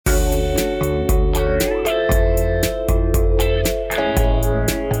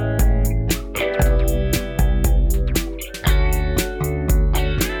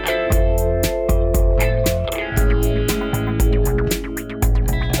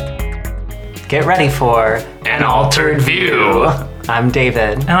Get ready for An Altered View. I'm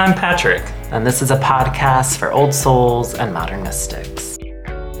David. And I'm Patrick. And this is a podcast for old souls and modern mystics.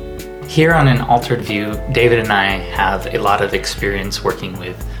 Here on An Altered View, David and I have a lot of experience working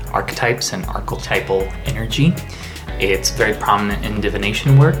with archetypes and archetypal energy. It's very prominent in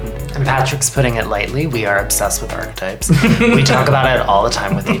divination work. And Patrick's putting it lightly. We are obsessed with archetypes. We talk about it all the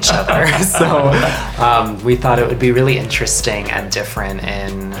time with each other. So we thought it would be really interesting and different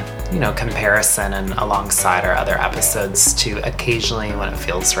in, comparison and alongside our other episodes to occasionally, when it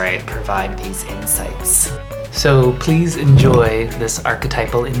feels right, provide these insights. So please enjoy this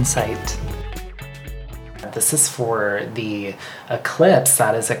archetypal insight. This is for the eclipse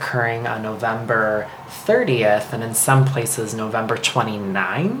that is occurring on November 30th and in some places November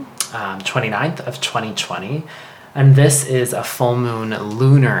 29th of 2020. And this is a full moon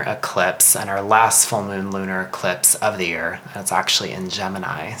lunar eclipse and our last full moon lunar eclipse of the year. And it's actually in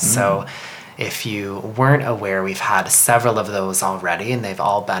Gemini. So if you weren't aware, we've had several of those already, and they've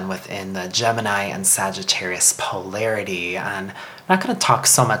all been within the Gemini and Sagittarius polarity. And I'm not going to talk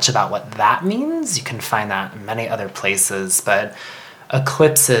so much about what that means. You can find that in many other places, but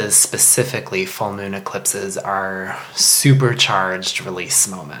eclipses, specifically full moon eclipses, are supercharged release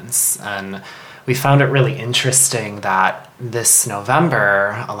moments. And we found it really interesting that this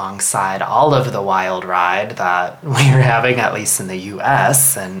November, alongside all of the wild ride that we're having, at least in the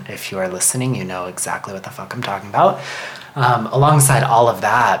US, and if you are listening, you know exactly what the fuck I'm talking about, alongside all of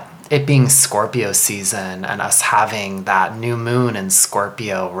that, it being Scorpio season and us having that new moon in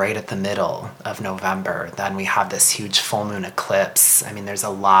Scorpio right at the middle of November, then we have this huge full moon eclipse. I mean, there's a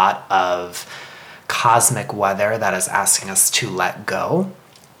lot of cosmic weather that is asking us to let go.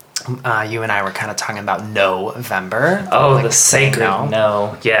 You and I were kind of talking about November. Oh, like the sacred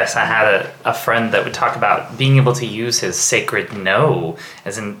no. Yes, I had a friend that would talk about being able to use his sacred no,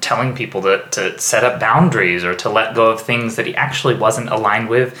 as in telling people to set up boundaries or to let go of things that he actually wasn't aligned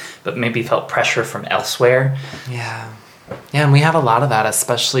with, but maybe felt pressure from elsewhere. Yeah, and we have a lot of that,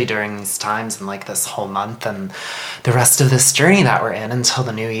 especially during these times and like this whole month and the rest of this journey that we're in until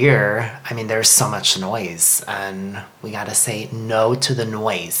the new year. I mean, there's so much noise and we got to say no to the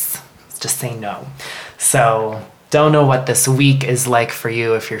noise. Just say no. So don't know what this week is like for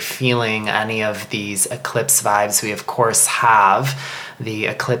you if you're feeling any of these eclipse vibes. We, of course, have the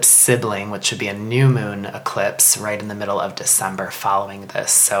eclipse sibling, which would be a new moon eclipse right in the middle of December following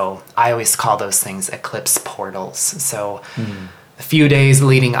this. So I always call those things eclipse portals. So a few days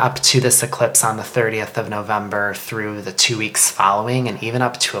leading up to this eclipse on the 30th of November through the 2 weeks following, and even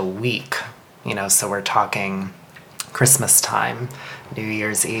up to a week, so we're talking Christmas time, New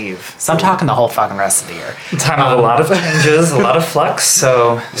Year's Eve. So I'm talking the whole fucking rest of the year. Time of a lot of changes, a lot of flux.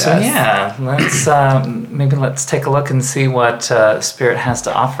 So yeah, let's take a look and see what Spirit has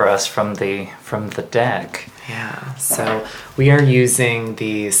to offer us from the deck. Yeah, so we are using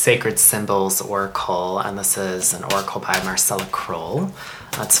the Sacred Symbols Oracle, and this is an oracle by Marcella Kroll.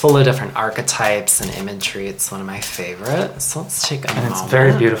 It's full of different archetypes and imagery. It's one of my favorites. So let's take a moment. And it's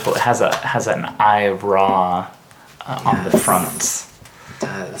very beautiful. It has an eye raw on the front. It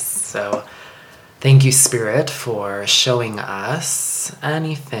does. So thank you, Spirit, for showing us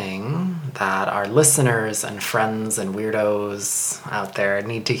anything that our listeners and friends and weirdos out there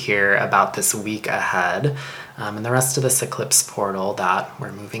need to hear about this week ahead, and the rest of this eclipse portal that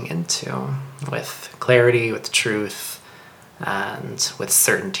we're moving into with clarity, with truth, and with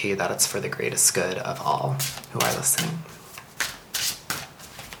certainty that it's for the greatest good of all who are listening.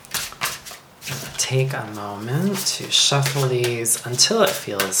 Take a moment to shuffle these until it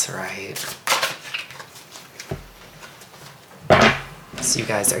feels right. So you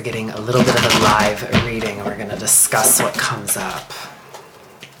guys are getting a little bit of a live reading, and we're going to discuss what comes up.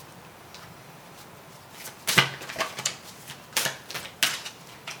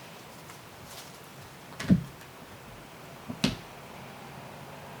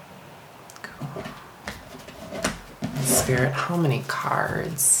 Cool. Spirit, how many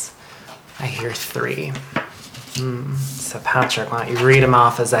cards? I hear 3. So Patrick, why don't you read them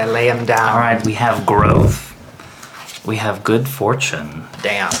off as I lay them down? All right, we have growth. We have good fortune.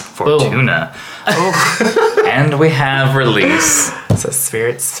 Damn. Fortuna. Oh. And we have release. So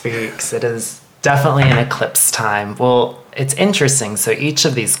Spirit speaks. It is definitely an eclipse time. Well, it's interesting. So each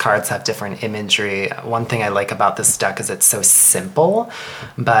of these cards have different imagery. One thing I like about this deck is it's so simple,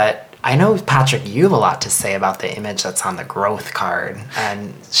 but I know, Patrick, you have a lot to say about the image that's on the growth card,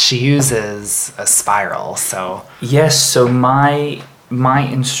 and she uses a spiral, so... Yes, so my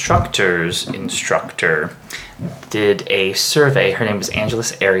instructor's instructor did a survey. Her name was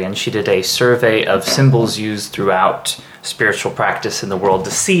Angeles Arian. She did a survey of symbols used throughout spiritual practice in the world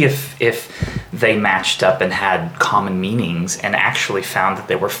to see if they matched up and had common meanings, and actually found that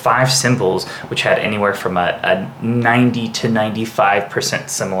there were 5 symbols which had anywhere from a 90 to 95%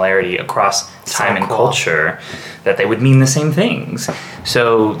 similarity across time and culture, that they would mean the same things.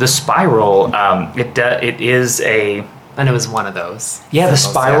 So the spiral, it is a... And it was one of those. Yeah, symbols, the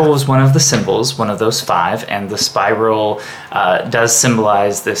spiral was one of the symbols, one of those 5, and the spiral does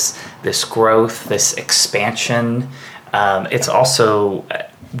symbolize this growth, this expansion. It's also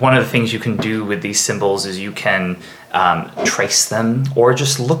one of the things you can do with these symbols is you can trace them or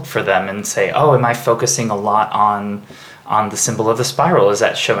just look for them and say, oh, am I focusing a lot on the symbol of the spiral? Is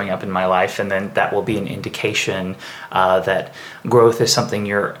that showing up in my life? And then that will be an indication that growth is something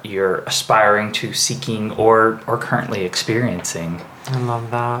you're aspiring to, seeking, or currently experiencing. I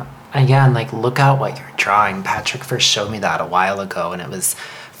love that. Again, like, look at what you're drawing. Patrick first showed me that a while ago, and it was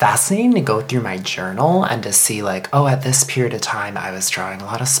fascinating to go through my journal and to see, like, oh, at this period of time I was drawing a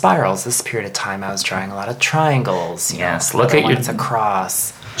lot of spirals. This period of time I was drawing a lot of triangles. Yes, look at it's a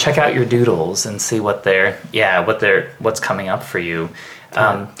cross. Check out your doodles and see what's coming up for you.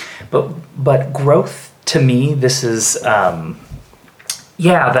 But growth, to me, this is that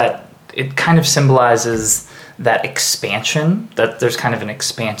it kind of symbolizes that expansion, that there's kind of an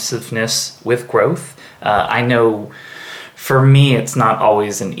expansiveness with growth. I know for me it's not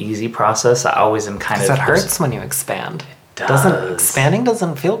always an easy process. I always am kind of... Because it hurts when you expand. It does. Expanding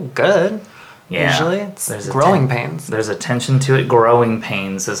doesn't feel good. Yeah. Usually it's growing pains. There's a tension to it. Growing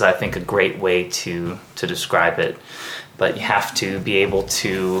pains is, I think, a great way to describe it. But you have to be able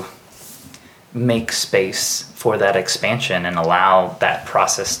to make space for that expansion and allow that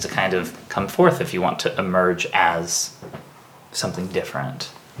process to kind of come forth if you want to emerge as something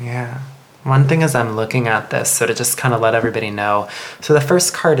different. Yeah. One thing is I'm looking at this, so to just kind of let everybody know. So the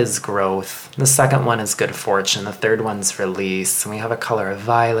first card is growth. The second one is good fortune. The third one's release. And we have a color of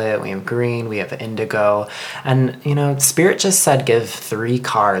violet, we have green, we have indigo. And, Spirit just said give 3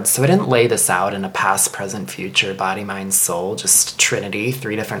 cards. So I didn't lay this out in a past, present, future, body, mind, soul, just Trinity,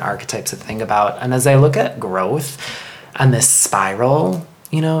 3 different archetypes to think about. And as I look at growth and this spiral,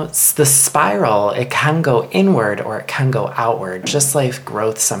 it's the spiral, it can go inward or it can go outward. Just like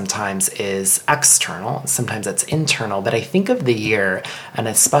growth sometimes is external, sometimes it's internal. But I think of the year, and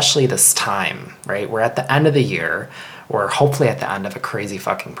especially this time, right? We're at the end of the year. We're hopefully at the end of a crazy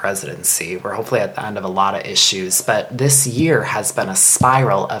fucking presidency. We're hopefully at the end of a lot of issues. But this year has been a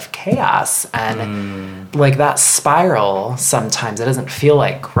spiral of chaos. And like that spiral, sometimes it doesn't feel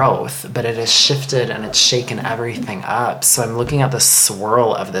like growth, but it has shifted and it's shaken everything up. So I'm looking at the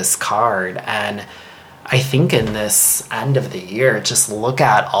swirl of this card. And I think in this end of the year, just look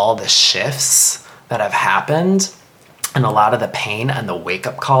at all the shifts that have happened. And a lot of the pain and the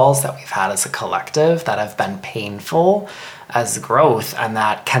wake-up calls that we've had as a collective that have been painful as growth, and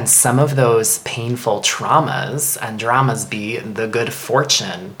that can some of those painful traumas and dramas be the good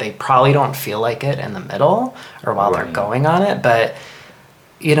fortune. They probably don't feel like it in the middle or while they're going on it, but,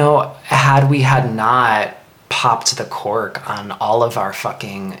 had we had not popped the cork on all of our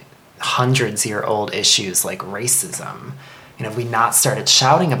fucking hundreds-year-old issues like racism, if we not started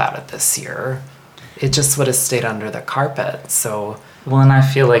shouting about it this year, it just would have stayed under the carpet. So, well, and I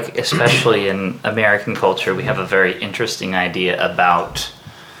feel like, especially in American culture, we have a very interesting idea about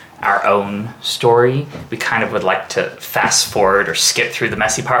our own story. We kind of would like to fast forward or skip through the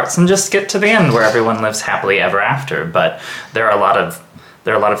messy parts and just get to the end where everyone lives happily ever after. But there are a lot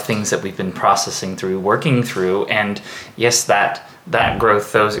of things that we've been processing through, working through, and yes, that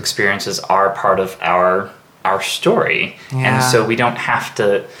growth, those experiences are part of our story, and so we don't have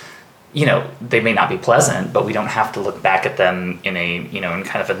to. They may not be pleasant, but we don't have to look back at them in in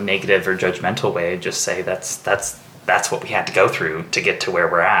kind of a negative or judgmental way. Just say that's what we had to go through to get to where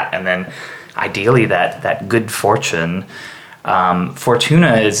we're at. And then ideally that good fortune,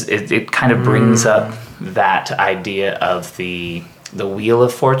 Fortuna it kind of brings up that idea of the wheel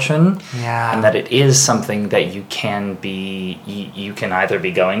of fortune, and that it is something that you can be, you can either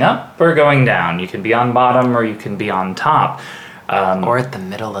be going up or going down. You can be on bottom or you can be on top. Or at the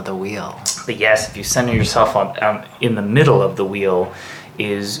middle of the wheel. But yes, if you center yourself in the middle of the wheel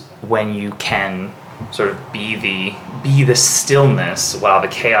is when you can sort of be the stillness while the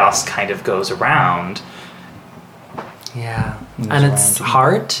chaos kind of goes around. Yeah. And it's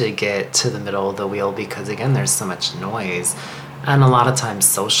hard to get to the middle of the wheel because, again, there's so much noise. And a lot of times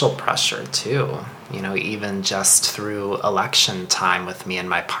social pressure, too. Even just through election time with me and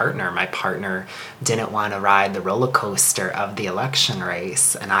my partner didn't want to ride the roller coaster of the election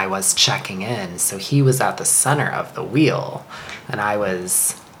race, and I was checking in. So he was at the center of the wheel, and I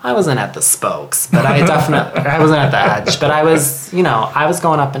was I wasn't at the spokes, but I wasn't at the edge, but I was, I was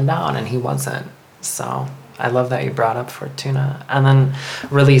going up and down and he wasn't. So I love that you brought up Fortuna. And then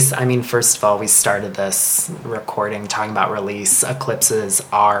release, first of all, we started this recording talking about release. Eclipses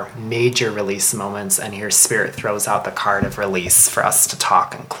are major release moments, and here Spirit throws out the card of release for us to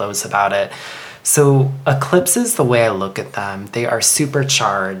talk and close about it. So eclipses, the way I look at them, they are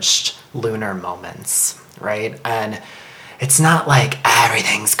supercharged lunar moments, right? And it's not like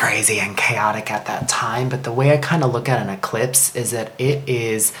everything's crazy and chaotic at that time, but the way I kind of look at an eclipse is that it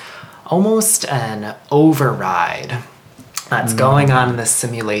is almost an override that's going on in this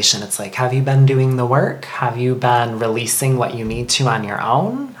simulation. It's like, have you been doing the work? Have you been releasing what you need to on your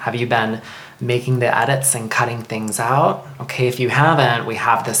own? Have you been making the edits and cutting things out? Okay, if you haven't, we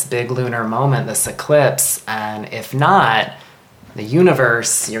have this big lunar moment, this eclipse, and if not, the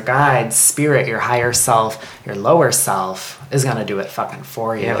universe, your guides, spirit, your higher self, your lower self is going to do it fucking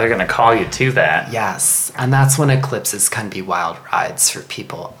for you. Yeah, they're going to call you to that. Yes, and that's when eclipses can be wild rides for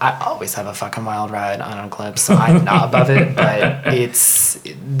people. I always have a fucking wild ride on an eclipse, so I'm not above it, but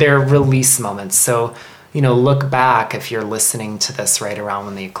they're release moments. So, look back if you're listening to this right around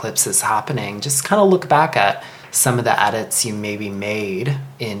when the eclipse is happening. Just kind of look back at some of the edits you maybe made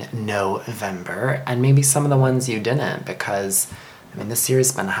in November and maybe some of the ones you didn't, because this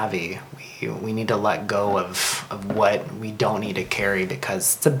year's been heavy. We need to let go of what we don't need to carry,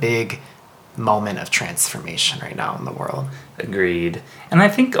 because it's a big moment of transformation right now in the world. Agreed. And I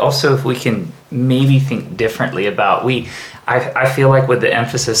think also if we can maybe think differently about I feel like with the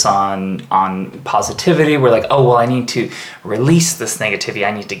emphasis on positivity, we're like, oh, well, I need to release this negativity.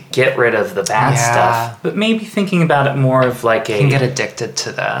 I need to get rid of the bad stuff. But maybe thinking about it more of like you can get addicted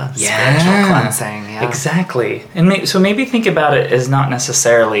to the spiritual cleansing. Yeah. Exactly. And so maybe think about it as not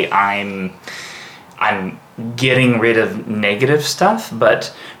necessarily I'm getting rid of negative stuff,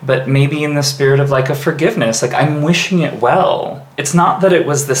 but maybe in the spirit of like a forgiveness, like I'm wishing it well. It's not that it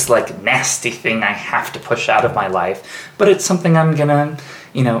was this like nasty thing I have to push out of my life, but it's something I'm gonna,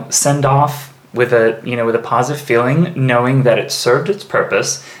 send off with a positive feeling, knowing that it served its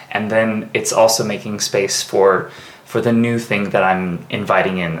purpose, and then it's also making space for the new thing that I'm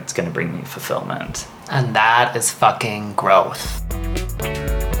inviting in that's gonna bring me fulfillment. And that is fucking growth.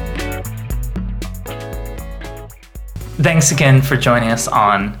 Thanks again for joining us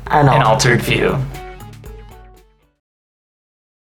on An Altered View.